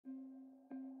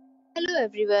Hello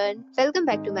everyone, welcome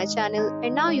back to my channel,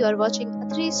 and now you are watching a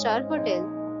 3-star hotel.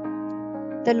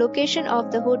 The location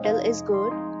of the hotel is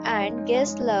good and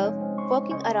guests love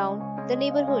walking around the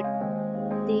neighborhood.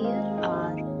 There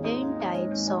are 10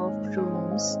 types of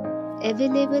rooms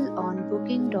available on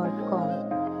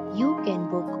booking.com. You can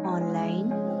book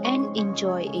online and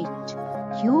enjoy it.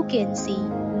 You can see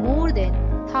more than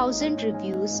 1000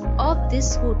 reviews of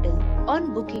this hotel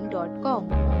on booking.com.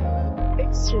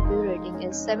 Its review rating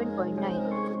is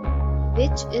 7.9,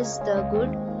 which is the good.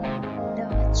 The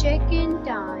check-in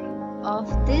time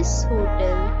of this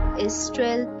hotel is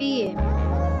 12 p.m.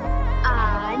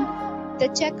 and the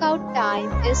checkout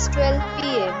time is 12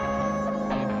 p.m.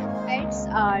 Pets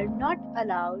are not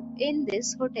allowed in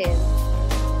this hotel.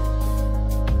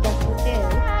 The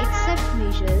hotel accepts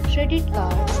major credit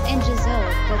cards and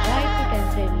reserves the right to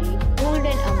temporarily hold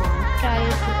an amount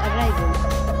prior to arrival.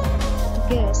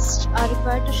 Guests are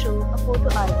required to show a photo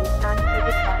ID and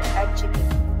credit card at check-in.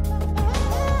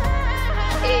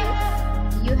 If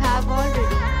you have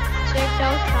already checked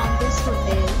out from this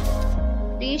hotel,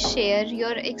 please share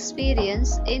your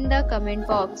experience in the comment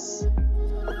box.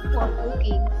 For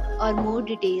booking or more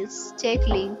details, check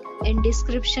link in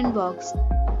description box.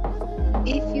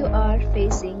 If you are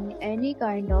facing any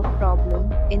kind of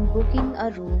problem in booking a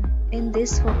room in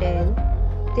this hotel,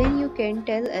 then you can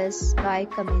tell us by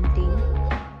commenting.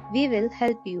 We will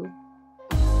help you.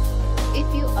 If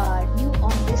you are new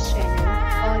on this channel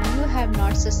or you have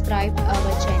not subscribed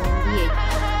our channel yet,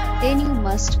 then you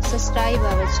must subscribe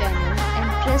our channel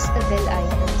and press the bell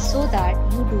icon so that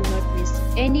you do not miss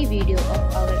any video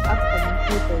of our upcoming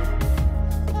hotel.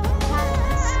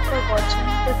 Thanks for watching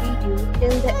the video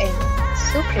till the end.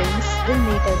 So friends, we'll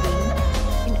meet again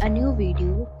in a new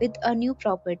video with a new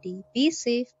property. Be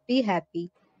safe, be happy.